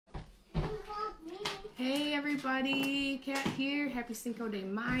Hey everybody, Kat here. Happy Cinco de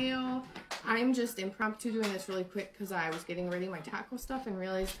Mayo. I'm just impromptu doing this really quick because I was getting ready my taco stuff and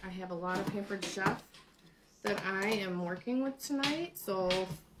realized I have a lot of Pampered Chef that I am working with tonight. So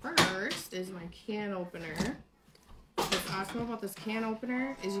first is my can opener. What's awesome about this can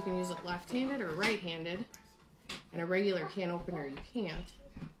opener is you can use it left-handed or right-handed, and a regular can opener you can't.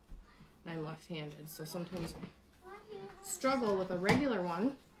 And I'm left-handed, so sometimes I struggle with a regular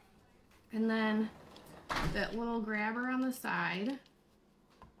one. And then that little grabber on the side,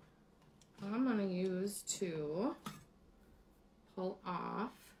 I'm gonna use to pull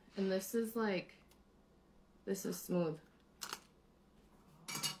off. And this is smooth.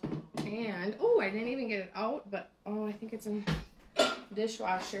 And, oh, I didn't even get it out, but, oh, I think it's in the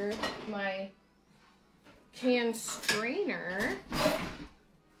dishwasher. My can strainer,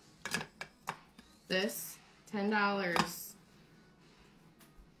 this, $10.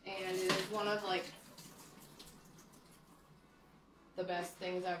 And it is one of, like, the best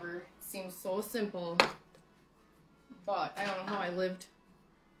things ever. It seems so simple, but I don't know how I lived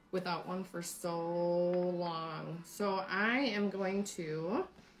without one for so long. So I am going to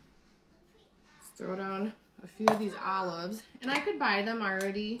throw down a few of these olives, and I could buy them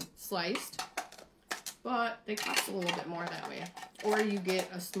already sliced, but they cost a little bit more that way. Or you get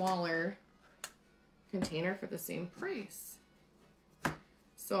a smaller container for the same price.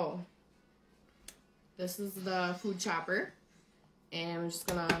 So this is the food chopper, and I'm just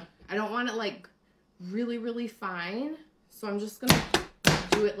gonna, I don't want it like really, really fine, so I'm just gonna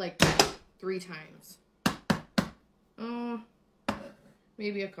do it like 3 times.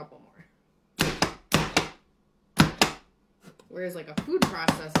 Maybe a couple more. Whereas like a food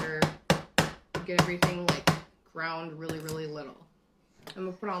processor, you get everything like ground really, really little. I'm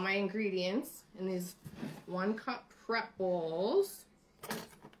gonna put all my ingredients in these 1 cup prep bowls.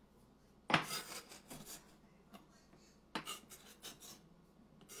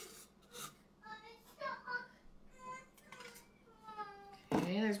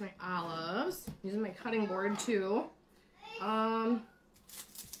 Okay, there's my olives. Using my cutting board too.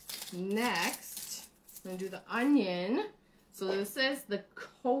 Next, I'm gonna do the onion. So this is the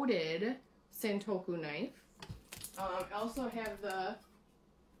coated Santoku knife. I also have the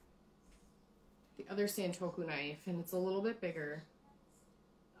other Santoku knife, and it's a little bit bigger.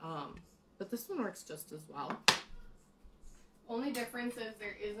 But this one works just as well. Only difference is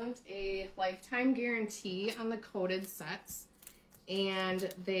there isn't a lifetime guarantee on the coated sets,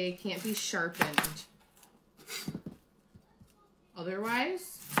 and they can't be sharpened.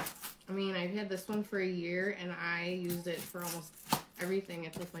 Otherwise, I mean, I've had this one for a year, and I used it for almost everything.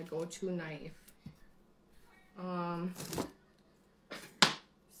 It's like my go-to knife.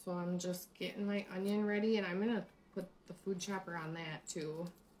 So I'm just getting my onion ready, and I'm gonna put the food chopper on that too.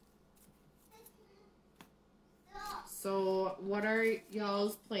 So what are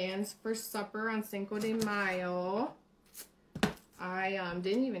y'all's plans for supper on Cinco de Mayo? I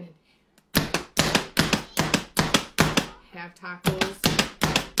didn't even have tacos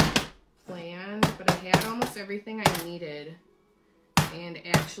planned, but I had almost everything I needed, and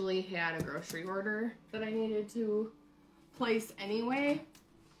actually had a grocery order that I needed to place anyway.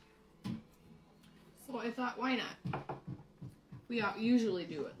 So I thought, why not? We usually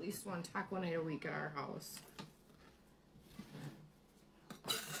do at least 1 taco night a week at our house.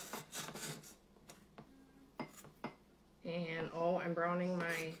 And, oh, I'm browning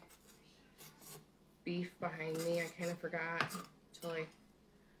my beef behind me. I kind of forgot till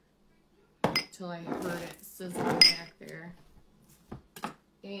I heard it sizzling back there.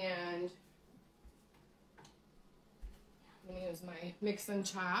 And I'm going to use my mix and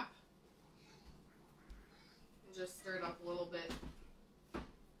chop. And just stir it up a little bit.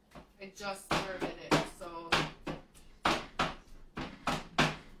 I just started it, so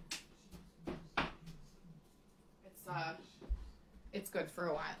it's good for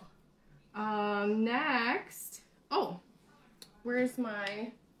a while. Next, oh, where's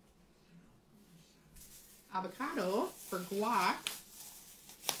my avocado for guac?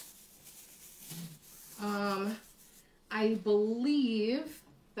 I believe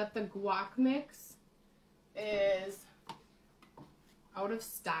that the guac mix is out of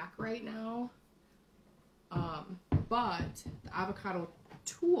stock right now, but the avocado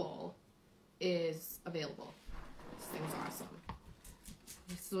tool is available. This thing's awesome.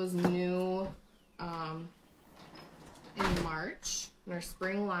 This was new in March in our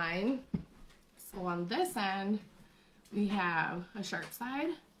spring line. So on this end, we have a sharp side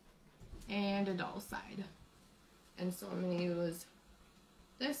and a dull side. And so I'm going to use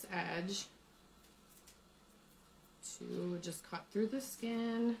this edge to just cut through the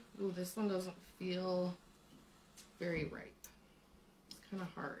skin. Ooh, this one doesn't feel very ripe. It's kind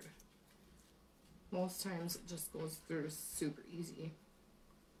of hard. Most times it just goes through super easy.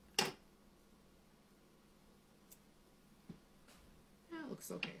 That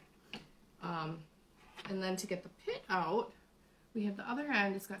looks okay. And then to get the pit out, we have the other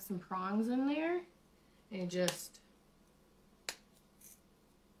end. It's got some prongs in there. And just...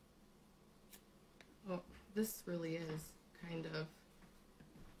 Oh, this really is kind of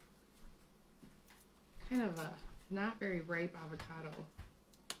a not very ripe avocado.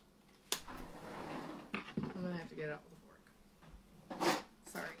 I'm gonna have to get it out with a fork.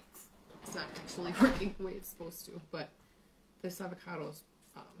 Sorry, it's not actually working the way it's supposed to, but this avocado's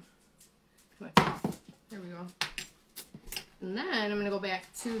kind of tough. There we go. And then I'm gonna go back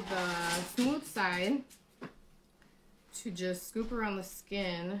to the smooth side to just scoop around the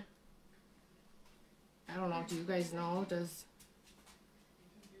skin. I don't know, do you guys know, does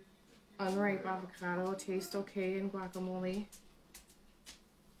unripe avocado taste okay in guacamole?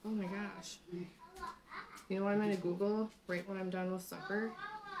 Oh my gosh. You know what I'm going to Google right when I'm done with supper?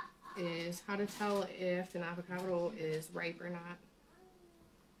 Is how to tell if an avocado is ripe or not.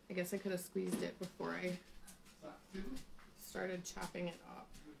 I guess I could have squeezed it before I started chopping it up.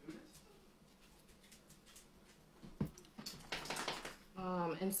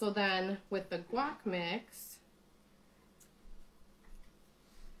 And so then with the guac mix,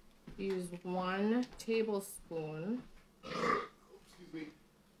 use 1 tablespoon. Excuse me.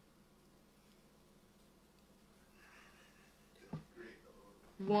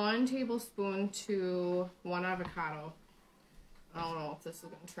 1 tablespoon to 1 avocado. I don't know if this is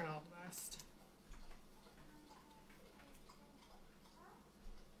going to turn out the best.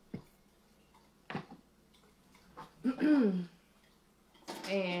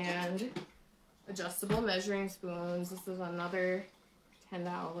 And adjustable measuring spoons. This is another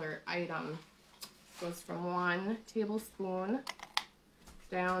 $10 item. Goes from 1 tablespoon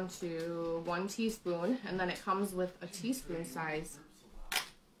down to 1 teaspoon, and then it comes with a teaspoon size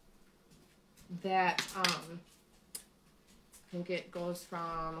that I think it goes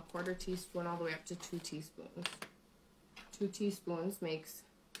from 1/4 teaspoon all the way up to 2 teaspoons. 2 teaspoons makes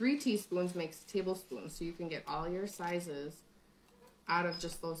 3 teaspoons makes a tablespoon, so you can get all your sizes out of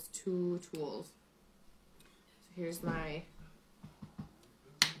just those 2 tools. So here's my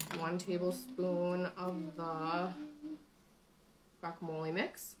 1 tablespoon of the guacamole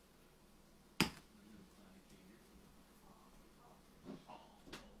mix.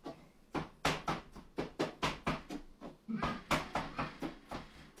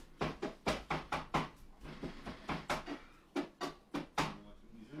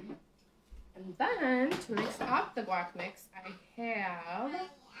 And then to mix up the guac mix, I have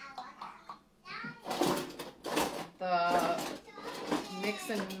the mix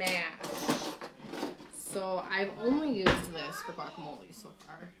and mash. So I've only used this for guacamole so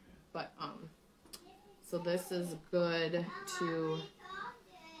far, but so this is good to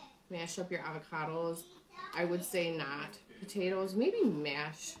mash up your avocados. I would say not potatoes, maybe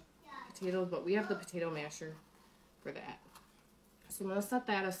mash potatoes, but we have the potato masher for that. So I'm gonna set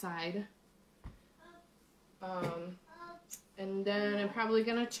that aside. And then I'm probably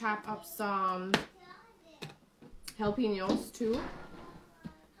gonna chop up some jalapenos too.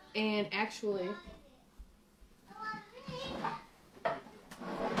 And actually, we're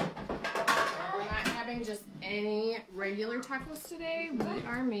not having just any regular tacos today. We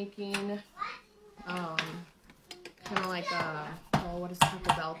are making kind of like a, oh, what does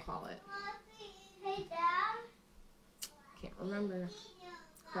Taco Bell call it? Can't remember.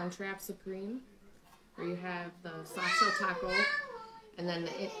 Crunchwrap Supreme, where you have the soft shell taco and then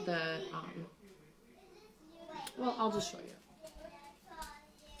well, I'll just show you.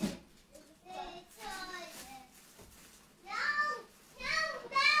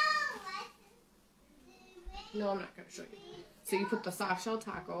 No, I'm not going to show you. So you put the soft shell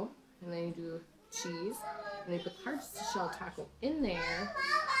taco, and then you do cheese, and then you put the hard shell taco in there,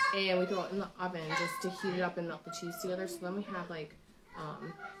 and we throw it in the oven just to heat it up and melt the cheese together. So then we have like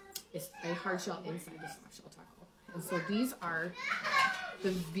it's a hard shell inside the soft shell taco. And so these are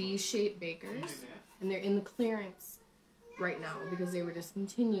the V-shaped bakers, and they're in the clearance right now because they were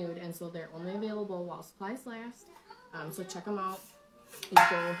discontinued, and so they're only available while supplies last. So check them out. You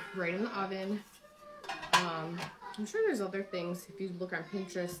go right in the oven. I'm sure there's other things if you look on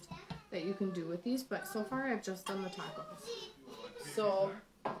Pinterest that you can do with these, but so far I've just done the tacos. So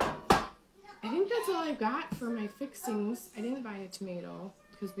I think that's all I've got for my fixings. I didn't buy a tomato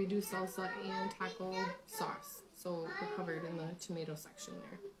because we do salsa and taco sauce, so we're covered in the tomato section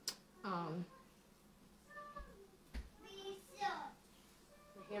there.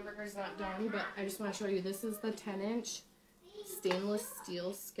 hamburger's not done, but I just want to show you, this is the 10-inch stainless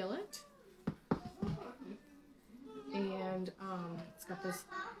steel skillet. And it's got this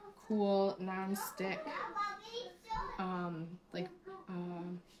cool non-stick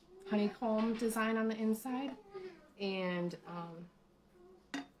honeycomb design on the inside. And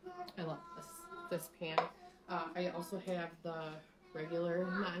I love this pan. I also have the regular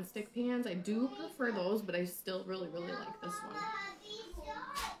non-stick pans. I do prefer those, but I still really like this one.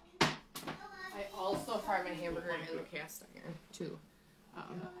 I also fry my hamburger in the cast iron too.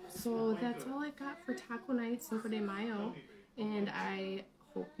 So that's all I got for taco night, Cinco de Mayo, and I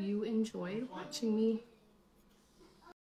hope you enjoyed watching me